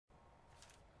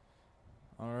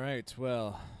All right.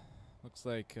 Well, looks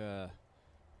like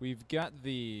we've got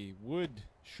the wood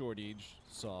shortage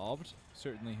solved.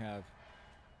 Certainly have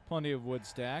plenty of wood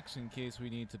stacks in case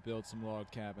we need to build some log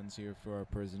cabins here for our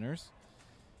prisoners.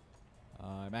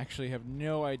 I actually have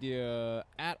no idea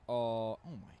at all.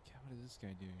 Oh my god, what is this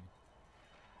guy doing?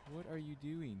 What are you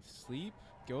doing? Sleep?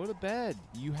 Go to bed.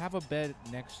 You have a bed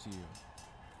next to you.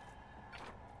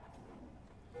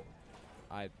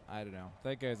 I don't know.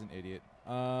 That guy's an idiot.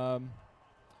 So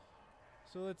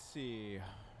let's see.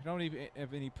 We don't even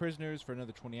have any prisoners for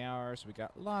another 20 hours, so we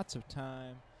got lots of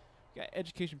time. We got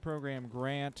education program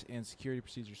grant and security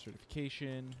procedure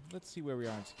certification. Let's see where we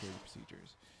are in security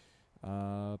procedures.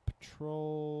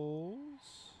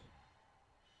 Patrols.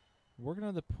 Working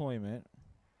on deployment.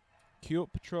 Queue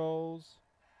up patrols.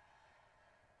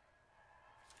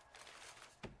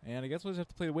 And I guess we'll just have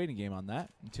to play the waiting game on that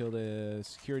until the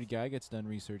security guy gets done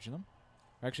researching them.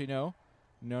 Actually, no.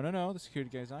 No. The security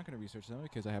guy's not going to research them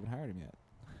because I haven't hired him yet.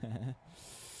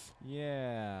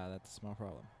 Yeah, that's a small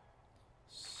problem.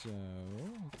 So,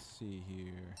 let's see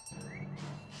here.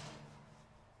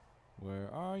 Where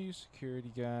are you,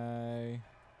 security guy?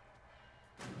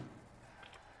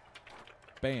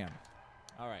 Bam.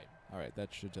 Alright,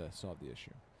 that should solve the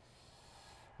issue.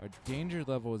 Our danger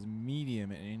level is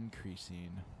medium and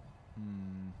increasing.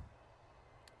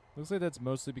 Looks like that's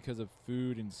mostly because of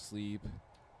food and sleep.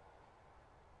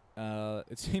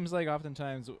 It seems like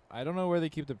oftentimes, I don't know where they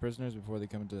keep the prisoners before they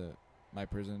come into my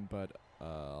prison, but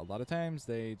a lot of times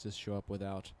they just show up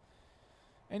without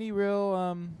any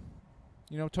real,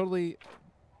 totally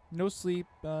no sleep,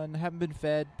 haven't been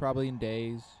fed probably in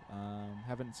days,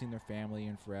 haven't seen their family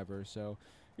in forever. So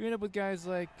you end up with guys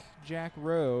like Jack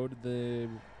Rode, the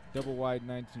double-wide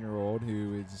 19-year-old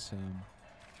who is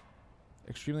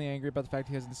extremely angry about the fact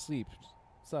he hasn't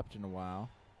slept in a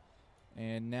while.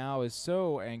 And now is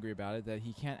so angry about it that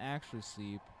he can't actually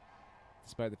sleep,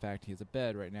 despite the fact he has a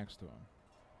bed right next to him.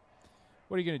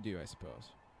 What are you going to do, I suppose?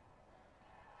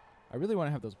 I really want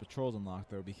to have those patrols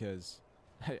unlocked, though, because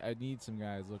I need some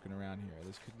guys looking around here.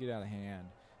 This could get out of hand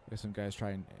if some guys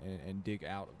try and dig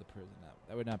out of the prison.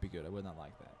 That would not be good. I would not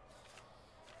like that.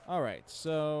 All right,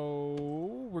 so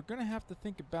we're going to have to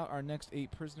think about our next 8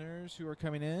 prisoners who are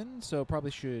coming in, so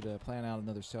probably should plan out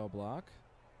another cell block.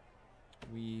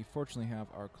 We fortunately have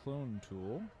our clone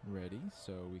tool ready,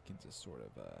 so we can just sort of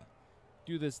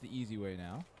do this the easy way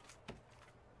now.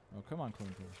 Oh, come on, clone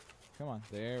tool. Come on.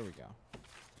 There we go.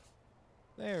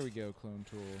 There we go, clone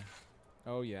tool.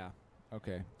 Oh, yeah.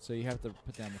 Okay, so you have to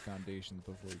put down the foundations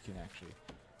before you can actually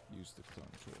use the clone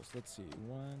tools. Let's see.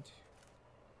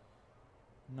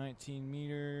 19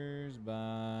 meters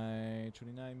by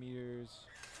 29 meters.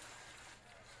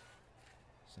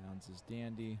 Sounds as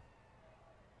dandy.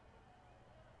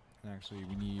 Actually,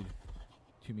 we need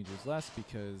 2 meters less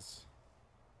because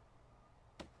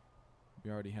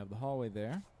we already have the hallway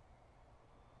there.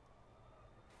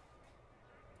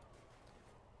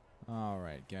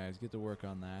 Alright, guys, get to work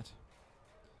on that.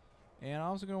 And I'm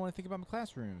also going to want to think about my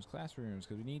classrooms,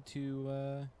 because we need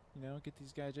to, get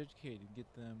these guys educated, get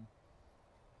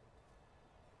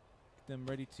them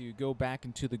ready to go back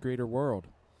into the greater world.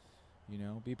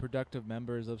 Be productive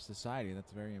members of society.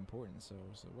 That's very important. So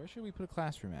where should we put a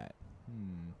classroom at?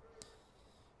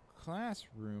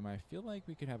 Classroom. I feel like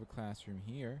we could have a classroom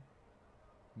here.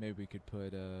 Maybe we could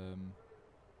put, I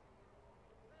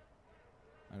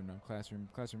don't know, classroom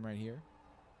right here.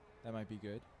 That might be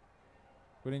good.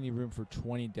 We don't need room for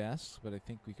 20 desks, but I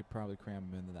think we could probably cram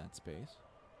them into that space.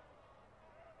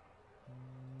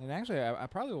 And actually, I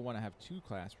probably will want to have 2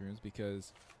 classrooms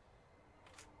because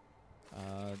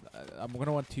I'm going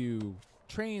to want to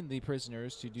train the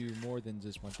prisoners to do more than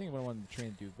just one thing. I'm going to want them to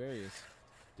train to do various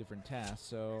different tasks.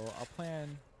 So I'll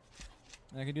plan,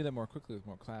 and I can do that more quickly with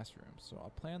more classrooms. So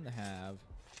I'll plan to have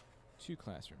 2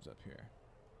 classrooms up here.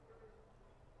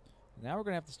 Now we're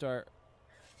going to have to start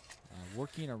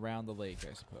working around the lake,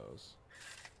 I suppose.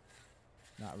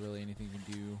 Not really anything you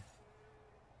can do,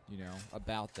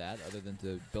 about that other than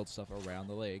to build stuff around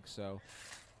the lake. So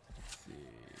let's see.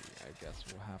 I guess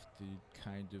we'll have to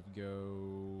kind of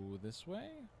go this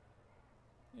way.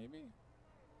 Maybe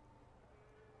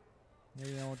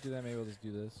I won't do that. Maybe we'll just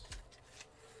do this.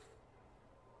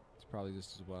 It's probably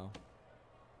just as well.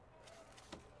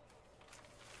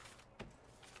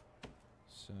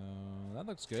 So that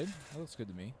looks good. That looks good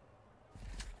to me.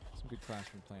 Some good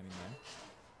classroom planning there.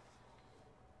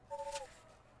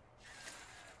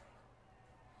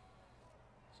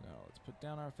 So let's put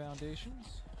down our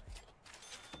foundations.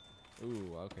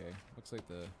 Ooh, okay. Looks like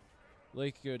the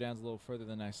lake go down a little further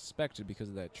than I suspected because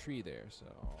of that tree there. So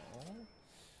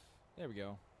there we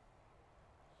go.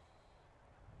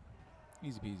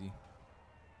 Easy peasy.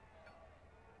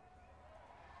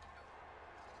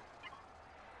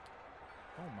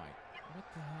 Oh my, what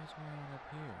the hell's going on up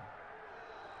here?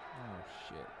 Oh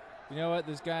shit. You know what?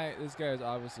 This guy is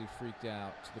obviously freaked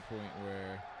out to the point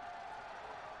where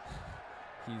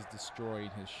he's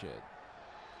destroying his shit.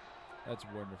 That's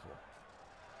wonderful.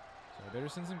 So I better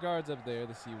send some guards up there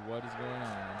to see what is going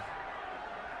on.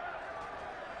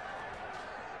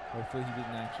 Hopefully he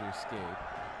didn't actually escape.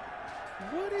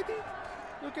 What did he?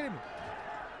 Look at him.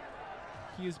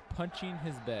 He is punching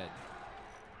his bed.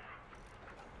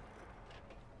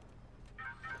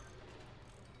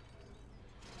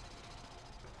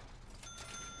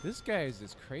 This guy is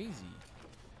just crazy.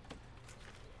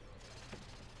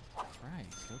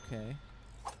 Christ, okay.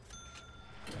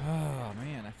 Oh,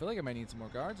 man. I feel like I might need some more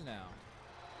guards now.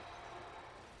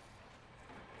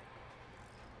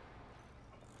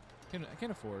 I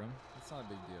can't afford them. It's not a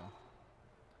big deal.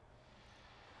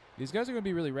 These guys are going to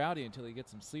be really rowdy until they get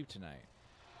some sleep tonight.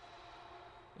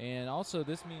 And also,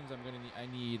 this means I'm going to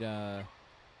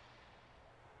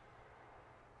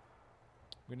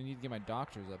need to get my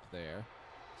doctors up there.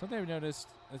 Something I've noticed,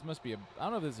 this must be I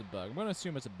don't know if this is a bug. I'm going to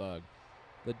assume it's a bug.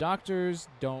 The doctors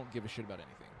don't give a shit about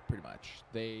anything, pretty much.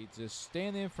 They just stay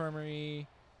in the infirmary,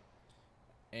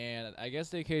 and I guess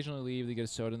they occasionally leave. They get a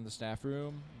soda in the staff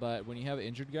room, but when you have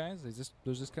injured guys, they're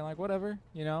just kind of like, whatever,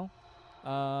 you know.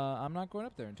 I'm not going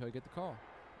up there until I get the call.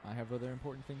 I have other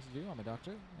important things to do. I'm a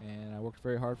doctor, and I worked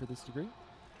very hard for this degree,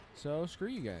 so screw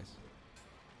you guys.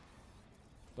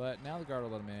 But now the guard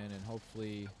will let him in, and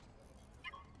hopefully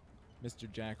Mr.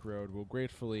 Jack Road will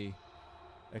gratefully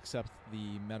accept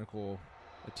the medical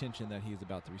attention that he's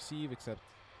about to receive, except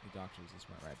the doctors just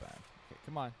went right by him. Okay,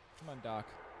 come on, Doc.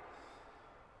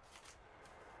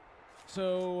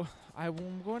 So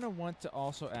I'm going to want to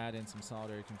also add in some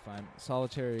solitary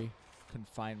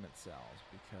confinement cells,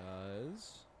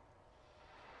 because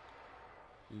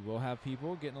we will have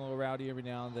people getting a little rowdy every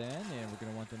now and then, and we're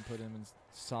going to want them put in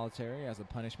solitary as a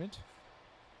punishment,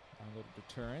 a little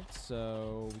deterrent.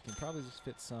 So we can probably just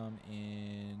fit some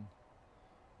in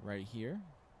right here.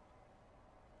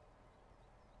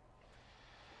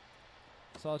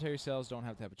 Solitary cells don't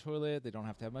have to have a toilet. They don't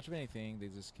have to have much of anything. They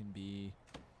just can be,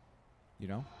 you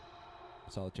know,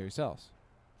 solitary cells.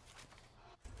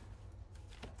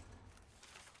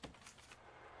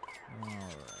 All right.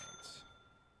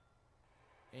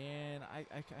 And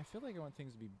I feel like I want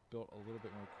things to be built a little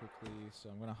bit more quickly, so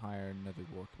I'm going to hire another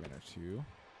workman or two.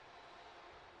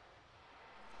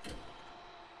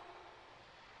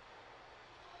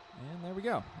 And there we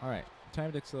go. All right.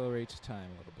 Time to accelerate time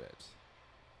a little bit.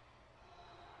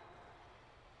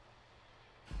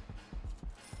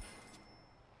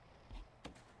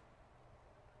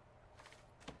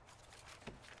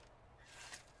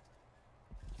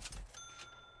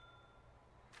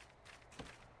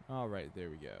 All right, there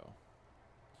we go.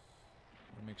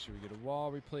 Make sure we get a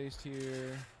wall replaced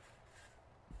here.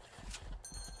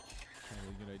 Probably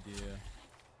a good idea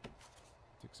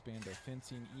to expand our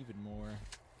fencing even more.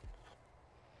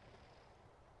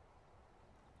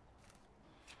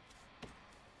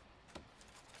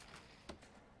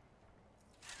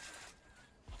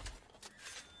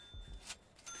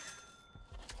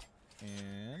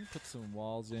 And put some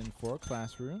walls in for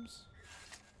classrooms.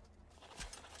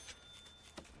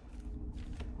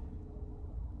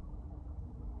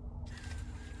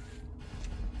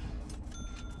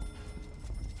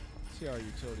 See how our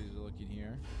utilities are looking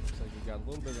here. Looks like we've got a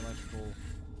little bit of electrical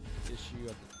issue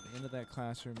at the end of that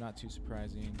classroom, not too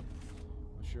surprising.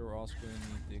 I'm sure we're also going to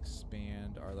need to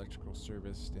expand our electrical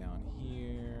service down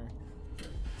here.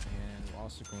 And we're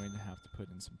also going to have to put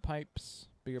in some pipes,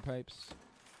 bigger pipes.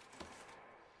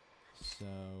 So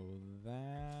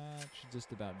that should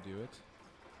just about do it.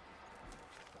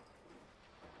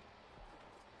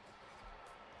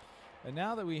 And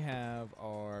now that we have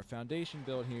our foundation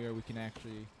built here, we can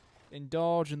actually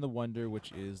indulge in the wonder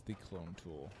which is the clone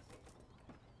tool.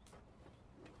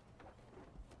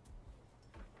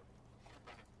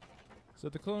 So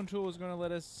the clone tool is going to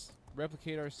let us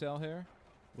replicate our cell here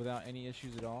without any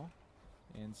issues at all.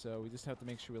 And so we just have to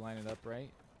make sure we line it up right,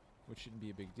 which shouldn't be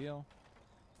a big deal.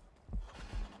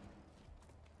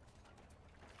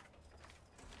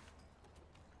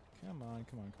 Come on,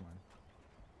 come on, come on.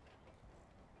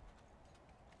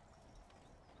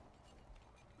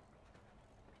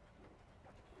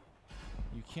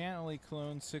 You can only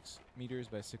clone 6 meters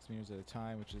by 6 meters at a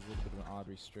time, which is a little bit of an odd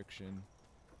restriction.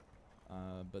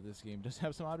 But this game does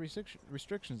have some odd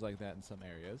restrictions like that in some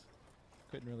areas.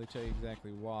 Couldn't really tell you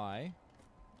exactly why.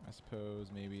 I suppose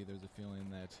maybe there's a feeling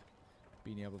that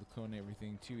being able to clone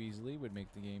everything too easily would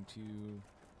make the game too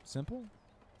simple.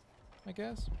 I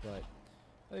guess. But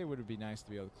I think it would be nice to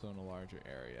be able to clone a larger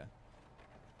area.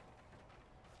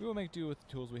 We will make do with the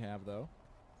tools we have, though.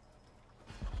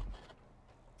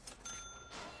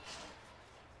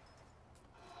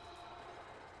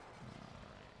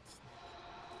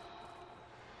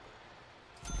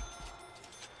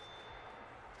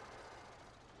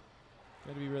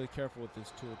 Got to be really careful with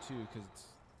this tool too, because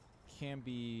it can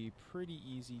be pretty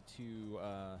easy to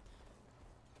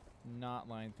not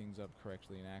line things up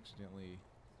correctly and accidentally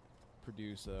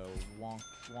produce a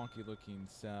wonky looking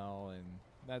cell, and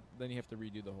then you have to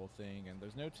redo the whole thing, and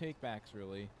there's no takebacks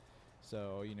really.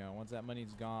 So, you know, once that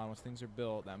money's gone, once things are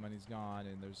built, that money's gone,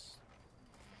 and there's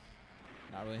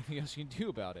not really anything else you can do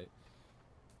about it.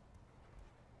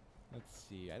 Let's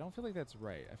see. I don't feel like that's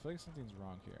right. I feel like something's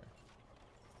wrong here.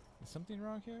 Is something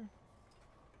wrong here?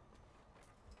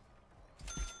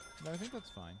 No, I think that's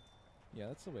fine. Yeah,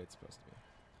 that's the way it's supposed to be.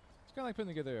 It's kind of like putting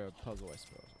together a puzzle, I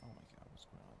suppose. Oh my god, what's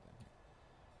going on down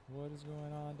here? What is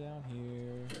going on down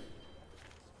here?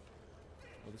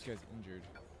 Oh, this guy's injured.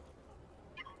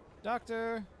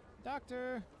 Doctor!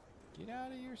 Doctor! Get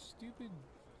out of your stupid...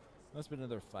 Must have been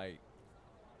another fight.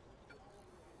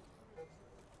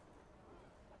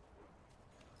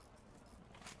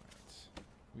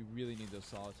 We really need those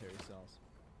solitary cells.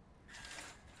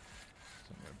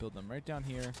 So I'm going to build them right down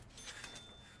here.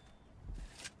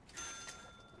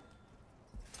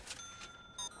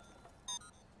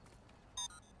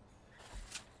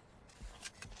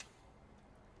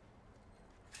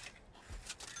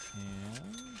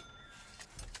 And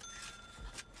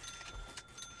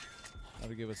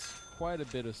that'll give us quite a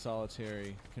bit of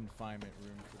solitary confinement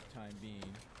room for the time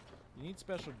being. You need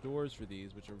special doors for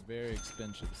these, which are very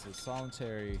expensive. So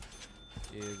solitary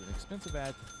is an expensive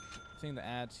thing to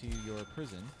add to your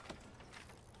prison,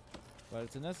 but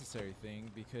it's a necessary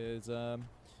thing because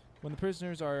when the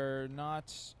prisoners are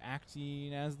not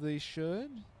acting as they should,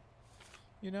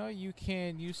 you know, you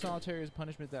can use solitary as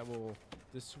punishment that will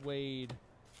dissuade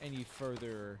any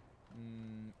further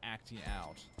acting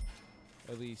out,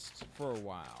 at least for a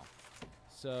while.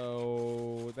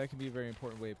 So that can be a very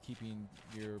important way of keeping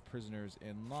your prisoners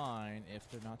in line if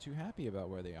they're not too happy about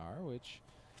where they are, which,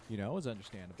 you know, is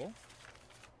understandable.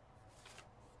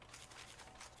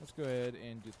 Let's go ahead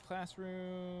and do the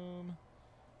classroom.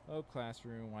 Oh,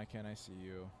 classroom, why can't I see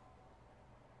you?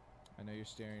 I know you're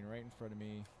staring right in front of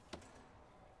me.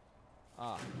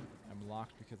 Ah, I'm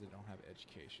locked because I don't have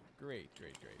education. Great,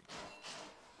 great, great.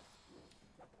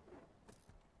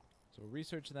 So we'll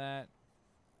research that.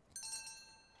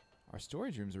 Our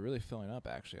storage rooms are really filling up,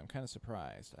 actually. I'm kind of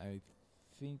surprised. I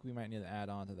think we might need to add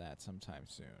on to that sometime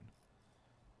soon.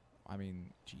 I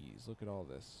mean, geez, look at all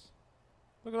this.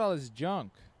 Look at all this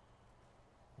junk.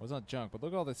 Well, it's not junk, but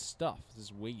look at all this stuff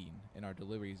just waiting in our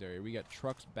deliveries area. We got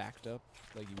trucks backed up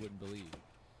like you wouldn't believe.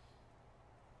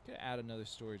 Could add another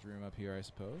storage room up here, I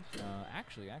suppose.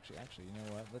 Actually, you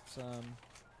know what?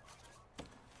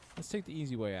 Let's take the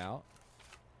easy way out.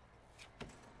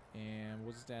 And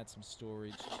we'll just add some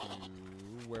storage to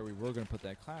where we were going to put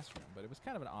that classroom. But it was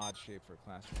kind of an odd shape for a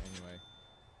classroom anyway.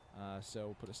 So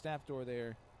we'll put a staff door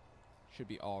there. Should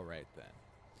be all right then.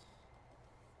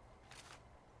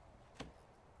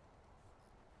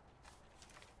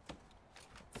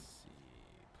 Let's see.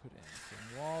 Put in some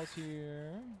walls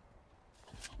here.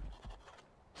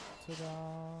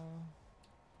 Ta-da!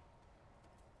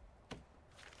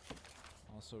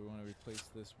 Also, we want to replace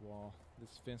this wall,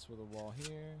 this fence with a wall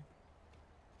here.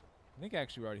 I think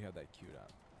actually we already have that queued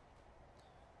up.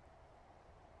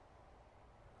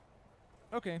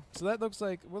 Okay, so that looks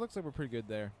like we're pretty good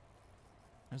there.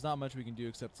 There's not much we can do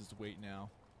except just wait now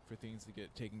for things to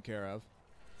get taken care of.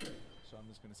 So I'm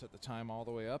just going to set the time all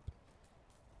the way up.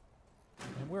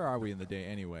 And where are we in the day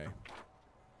anyway?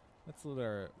 Let's look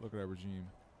at our regime.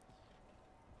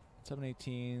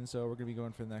 7:18, so we're going to be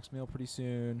going for the next meal pretty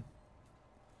soon.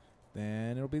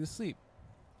 Then it'll be the sleep.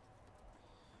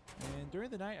 And during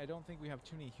the night, I don't think we have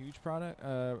too many huge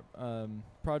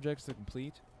projects to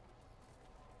complete.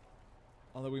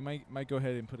 Although we might go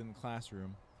ahead and put in the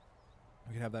classroom.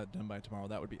 We could have that done by tomorrow.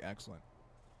 That would be excellent.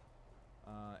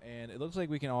 And it looks like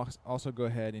we can also go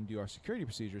ahead and do our security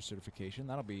procedures certification.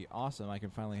 That'll be awesome. I can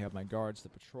finally have my guards to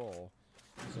patrol.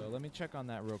 So let me check on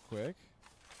that real quick.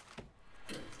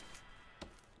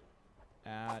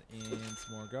 Add in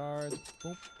some more guards.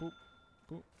 Boop, boop,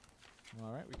 boop.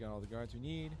 Alright, we got all the guards we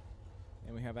need.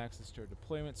 And we have access to our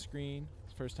deployment screen.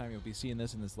 It's the first time you'll be seeing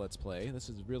this in this Let's Play. This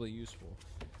is really useful.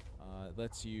 It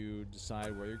lets you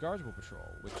decide where your guards will patrol,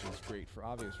 which is great for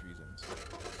obvious reasons.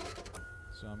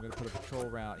 So I'm going to put a patrol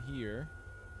route here.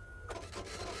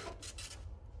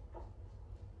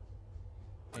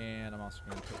 And I'm also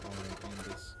going to put one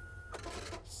in this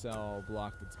cell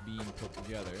block that's being put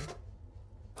together.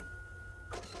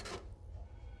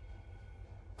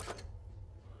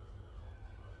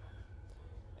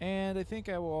 And I think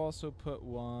I will also put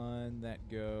one that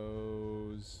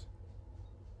goes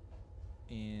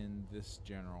in this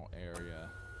general area.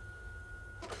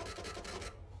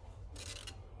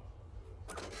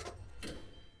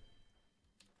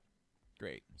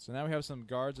 Great. So now we have some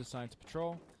guards assigned to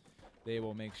patrol. They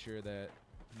will make sure that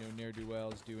no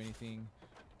ne'er-do-wells do anything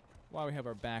while we have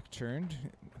our back turned.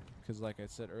 Because like I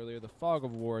said earlier, the fog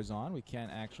of war is on. We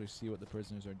can't actually see what the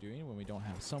prisoners are doing when we don't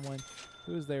have someone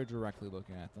who is there directly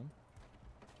looking at them.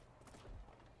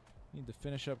 Need to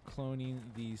finish up cloning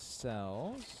these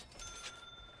cells.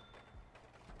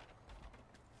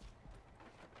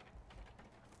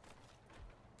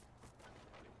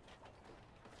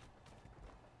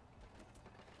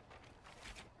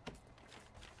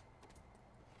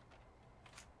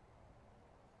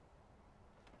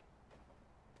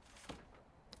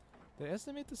 Did I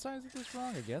estimate the size of this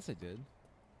wrong? I guess I did.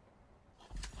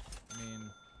 I mean,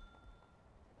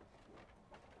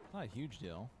 not a huge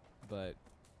deal, but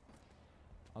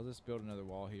I'll just build another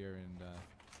wall here and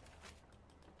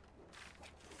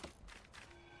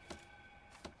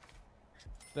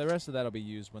the rest of that will be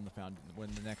used when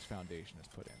the next foundation is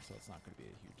put in, so it's not going to be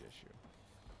a huge issue.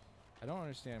 I don't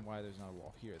understand why there's not a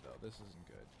wall here, though. This isn't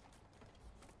good.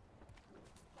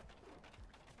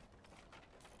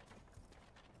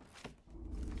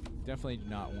 Definitely do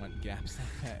not want gaps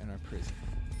like that in our prison.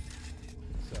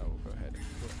 So we'll go ahead and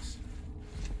put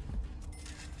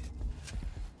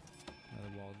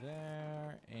another wall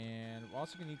there. And we're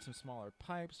also going to need some smaller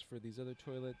pipes for these other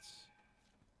toilets.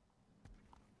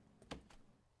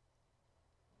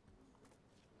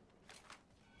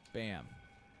 Bam.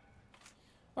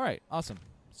 Alright, awesome.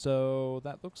 So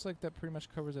that looks like that pretty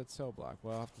much covers that cell block.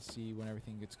 We'll have to see when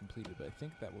everything gets completed, but I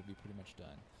think that will be pretty much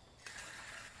done.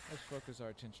 Let's focus our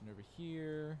attention over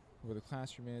here, where the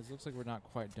classroom is. Looks like we're not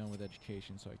quite done with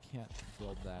education, so I can't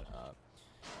build that up.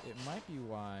 It might be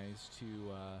wise to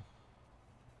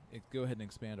go ahead and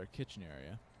expand our kitchen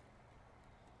area.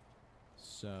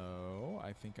 So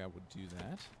I think I would do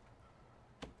that.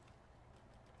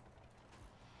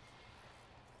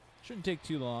 Shouldn't take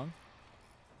too long.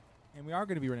 And we are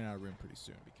going to be running out of room pretty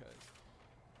soon because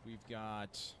we've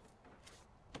got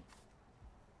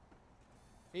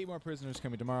 8 more prisoners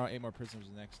coming tomorrow, 8 more prisoners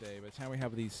the next day. By the time we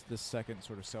have this second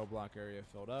sort of cell block area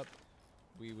filled up,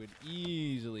 we would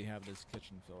easily have this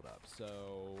kitchen filled up.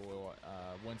 So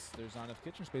once there's not enough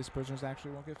kitchen space, prisoners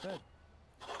actually won't get fed.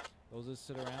 They'll just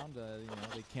sit around. You know,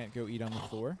 they can't go eat on the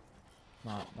floor.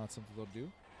 Not something they'll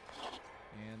do.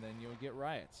 And then you'll get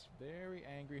riots. Very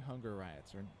angry hunger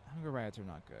riots. Hunger riots are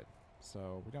not good.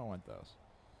 So we don't want those.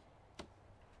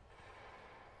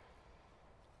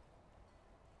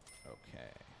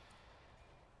 Okay.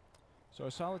 So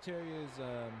our solitary is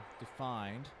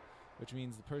defined, which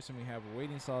means the person we have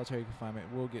awaiting solitary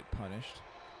confinement will get punished.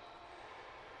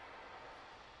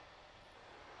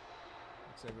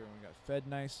 Looks like everyone got fed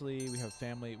nicely. We have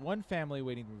one family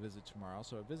waiting to visit tomorrow,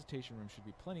 so our visitation room should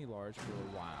be plenty large for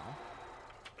a while.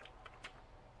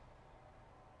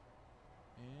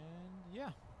 And yeah.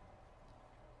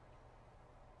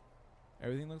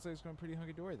 Everything looks like it's going pretty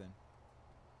hunky-dory then.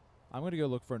 I'm going to go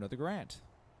look for another grant.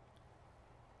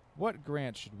 What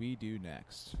grant should we do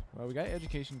next? Well, we got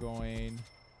education going.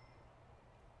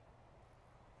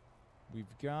 We've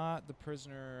got the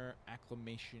prisoner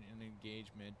acclimation and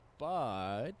engagement,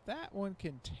 but that one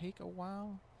can take a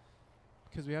while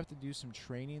because we have to do some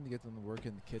training to get them to work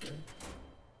in the kitchen.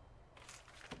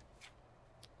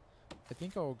 I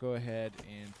think I'll go ahead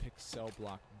and pick cell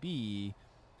block B.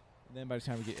 And then by the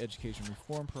time we get education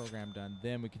reform program done,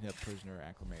 then we can hit prisoner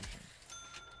acclimation.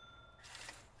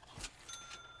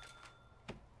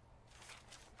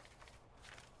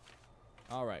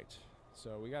 All right,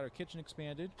 so we got our kitchen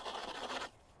expanded.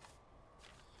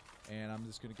 And I'm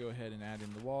just going to go ahead and add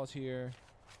in the walls here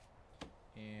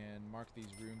and mark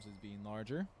these rooms as being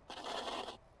larger.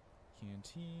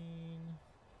 Canteen.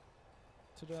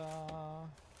 Ta-da.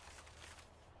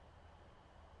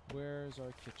 Where's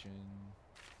our kitchen?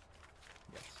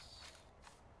 Yes.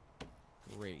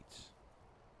 Great.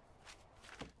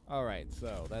 All right,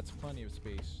 so that's plenty of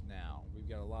space now. We've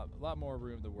got a lot more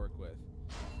room to work with.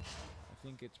 I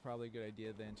think it's probably a good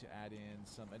idea then to add in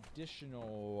some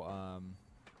additional.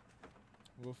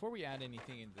 Before we add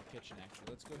anything into the kitchen, actually,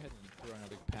 let's go ahead and throw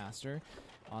another capacitor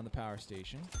on the power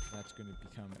station. That's going to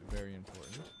become very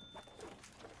important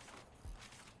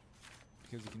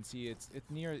because you can see it's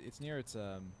near its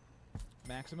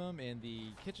maximum, and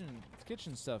the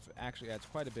kitchen stuff actually adds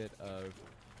quite a bit of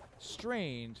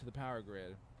strain to the power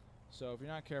grid. So if you're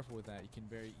not careful with that, you can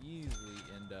very easily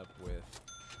end up with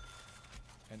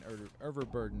an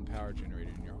overburdened power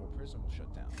generator, and your whole prison will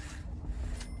shut down,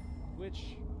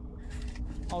 which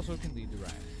also can lead to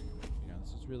riots. You know,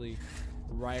 this is really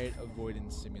a riot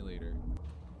avoidance simulator.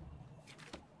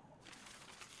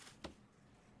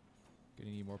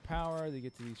 Gonna need more power to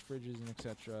get to these fridges and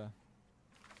etc.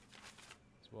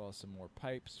 As well as some more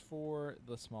pipes for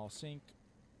the small sink.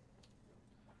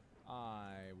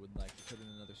 I would like to put in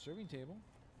another serving table.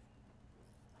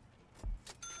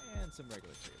 And some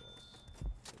regular tables.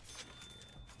 Let's see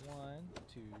here. 1,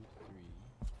 2, 3.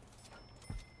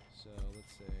 So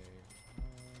let's say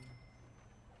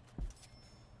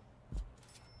 1.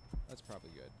 That's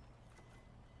probably good.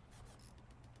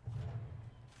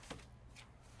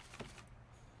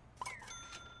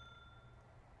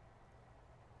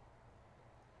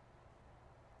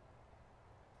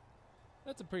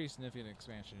 That's a pretty significant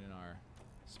expansion in our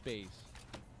space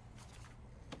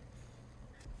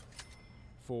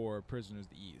for prisoners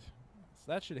to eat.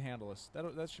 So that should handle us.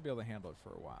 That should be able to handle it for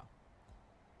a while.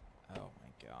 Oh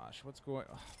my gosh, what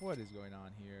is going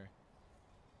on here?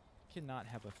 Cannot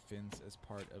have a fence as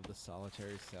part of the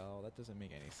solitary cell. That doesn't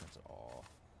make any sense at all.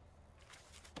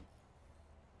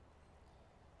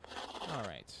 All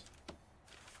right.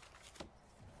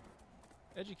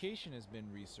 Education has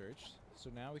been researched. So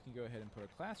now we can go ahead and put a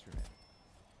classroom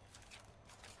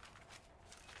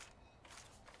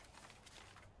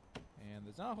in. And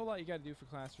there's not a whole lot you got to do for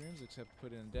classrooms except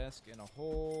put in a desk and a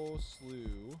whole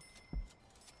slew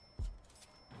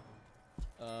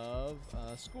of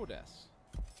school desks.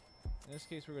 In this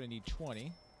case, we're going to need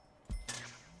 20.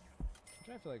 Which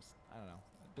I feel like, I don't know,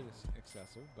 a bit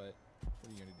excessive, but what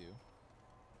are you going to do?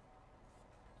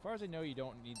 As far as I know, you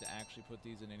don't need to actually put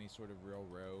these in any sort of real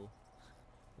row.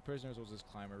 The prisoners will just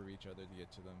climb over each other to get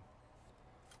to them.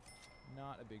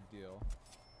 Not a big deal.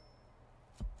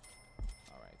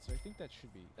 Alright, so I think that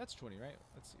should be... That's 20, right?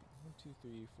 Let's see. 1, 2,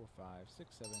 3, 4, 5,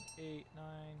 6, 7, 8,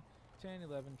 9, 10,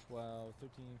 11, 12,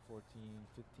 13, 14,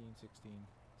 15, 16,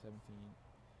 17,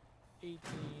 18,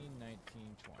 19,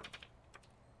 20.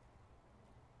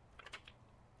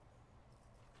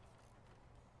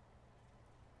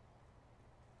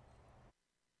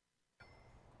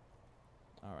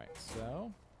 Alright,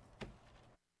 so...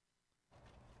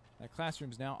 that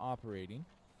classroom's now operating.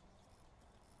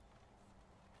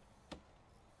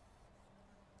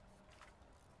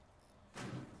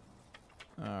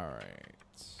 Alright.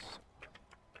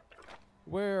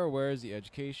 Where is the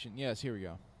education? Yes, here we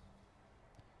go.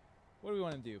 What do we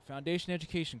want to do? Foundation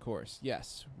education course.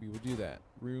 Yes, we will do that.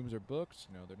 Rooms are booked.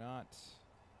 No, they're not.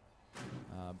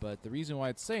 But the reason why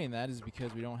it's saying that is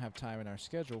because we don't have time in our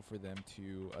schedule for them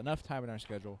to... enough time in our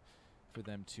schedule for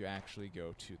them to actually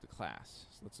go to the class.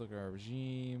 So let's look at our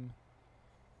regime.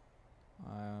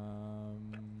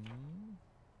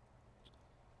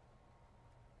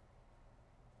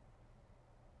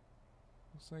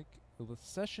 Looks like the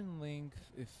session length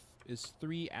is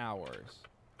 3 hours,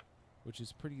 which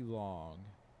is pretty long.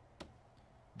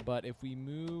 But if we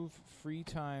move free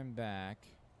time back,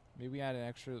 maybe we add an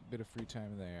extra bit of free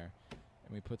time there,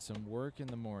 and we put some work in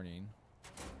the morning,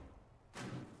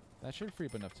 that should free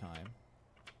up enough time.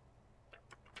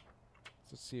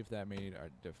 Let's see if that made a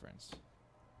difference.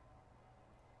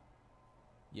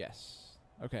 Yes.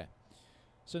 Okay.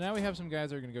 So now we have some guys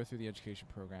that are going to go through the education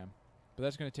program. But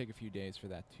that's going to take a few days for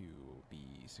that to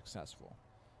be successful.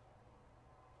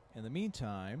 In the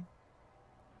meantime,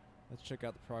 let's check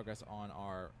out the progress on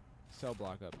our cell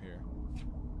block up here.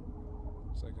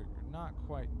 Looks like we're not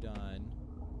quite done.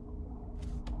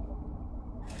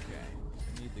 Okay. So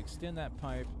we need to extend that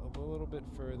pipe a little bit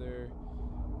further.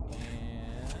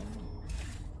 And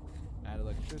add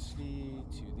electricity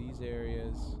to these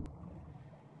areas.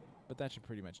 But that should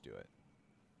pretty much do it.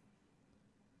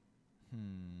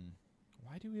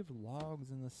 Why do we have logs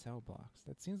in the cell blocks?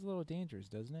 That seems a little dangerous,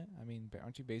 doesn't it? I mean,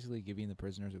 aren't you basically giving the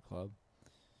prisoners a club?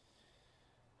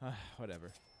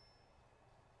 Whatever.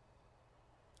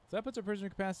 So that puts our prisoner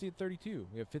capacity at 32.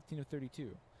 We have 15 of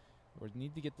 32. We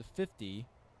need to get to 50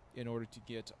 in order to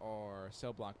get our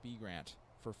cell block B grant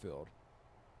fulfilled.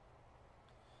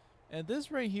 And this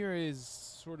right here is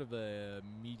sort of a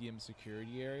medium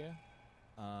security area.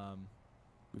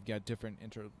 We've got different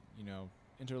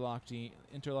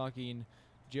interlocking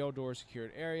jail door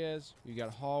secured areas. We've got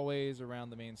hallways around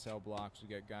the main cell blocks.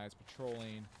 We've got guys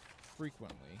patrolling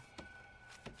frequently.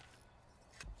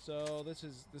 So this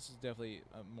is definitely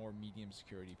a more medium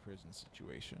security prison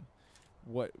situation.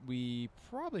 what we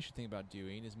probably should think about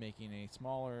doing is making a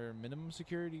smaller minimum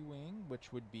security wing,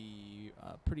 which would be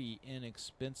pretty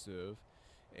inexpensive,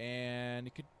 and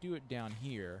it could do it down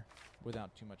here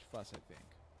without too much fuss, I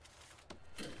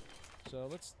think. So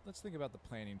let's think about the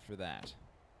planning for that.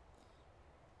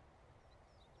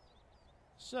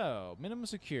 So minimum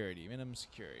security, minimum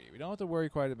security. We don't have to worry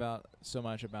quite about so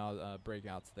much about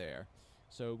breakouts there.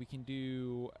 So we can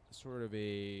do sort of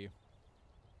a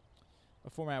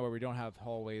format where we don't have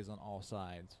hallways on all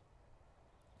sides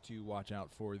to watch out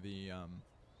for the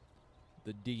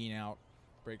digging out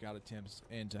breakout attempts,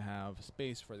 and to have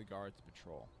space for the guards to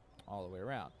patrol all the way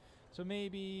around. So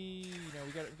maybe, you know,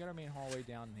 we got our main hallway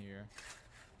down here.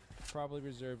 Probably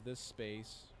reserve this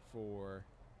space for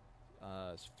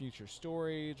future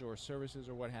storage or services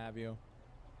or what have you.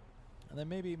 And then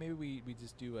maybe we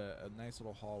just do a nice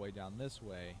little hallway down this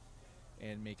way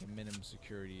and make a minimum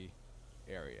security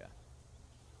area.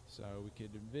 So we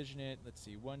could envision it. Let's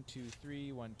see, 1, 2,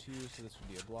 3, 1, 2. So this would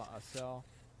be a cell.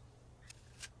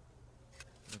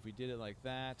 And if we did it like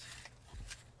that,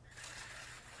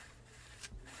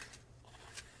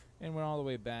 and went all the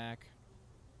way back,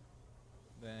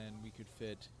 then we could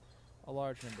fit a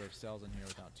large number of cells in here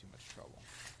without too much trouble.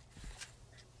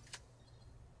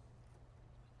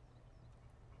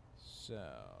 So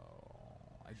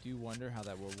I do wonder how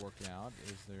that will work out.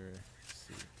 Is there, let's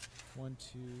see, 1,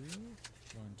 2,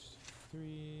 1, 2,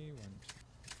 3, 1,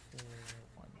 2, 4,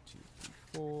 1, 2, 3,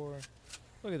 4.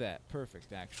 Look at that,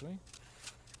 perfect actually.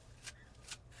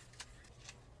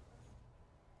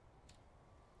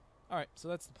 Alright, so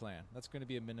that's the plan. That's going to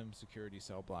be a minimum security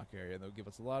cell block area. They'll give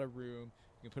us a lot of room.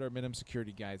 We can put our minimum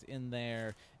security guys in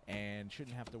there and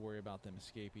shouldn't have to worry about them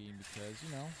escaping because,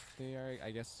 you know, they are,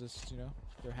 I guess, just, you know,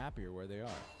 they're happier where they are.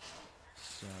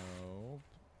 So,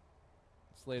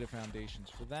 let's lay the foundations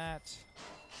for that.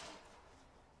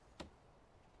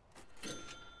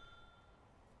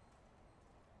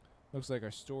 Looks like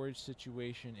our storage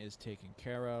situation is taken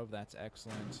care of. That's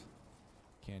excellent.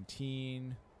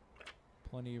 Canteen.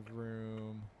 Plenty of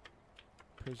room.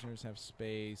 Prisoners have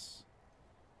space.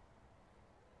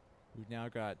 We've now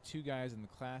got 2 guys in the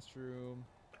classroom.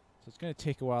 So it's going to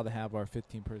take a while to have our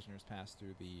 15 prisoners pass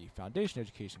through the foundation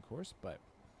education course, but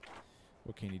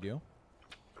what can you do?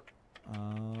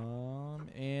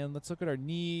 And let's look at our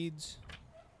needs.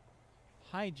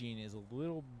 Hygiene is a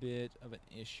little bit of an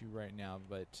issue right now,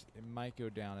 but it might go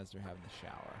down as they're having the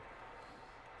shower.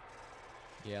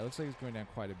 Yeah, it looks like it's going down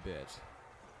quite a bit.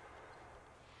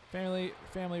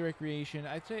 Family recreation.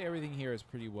 I'd say everything here is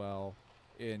pretty well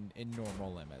in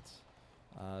normal limits.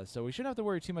 So we shouldn't have to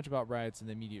worry too much about riots in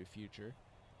the immediate future.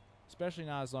 Especially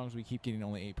not as long as we keep getting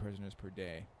only 8 prisoners per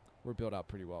day. We're built out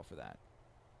pretty well for that.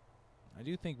 I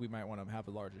do think we might want to have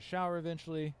a larger shower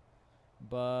eventually.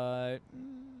 But,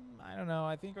 I don't know.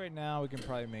 I think right now we can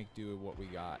probably make do with what we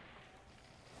got.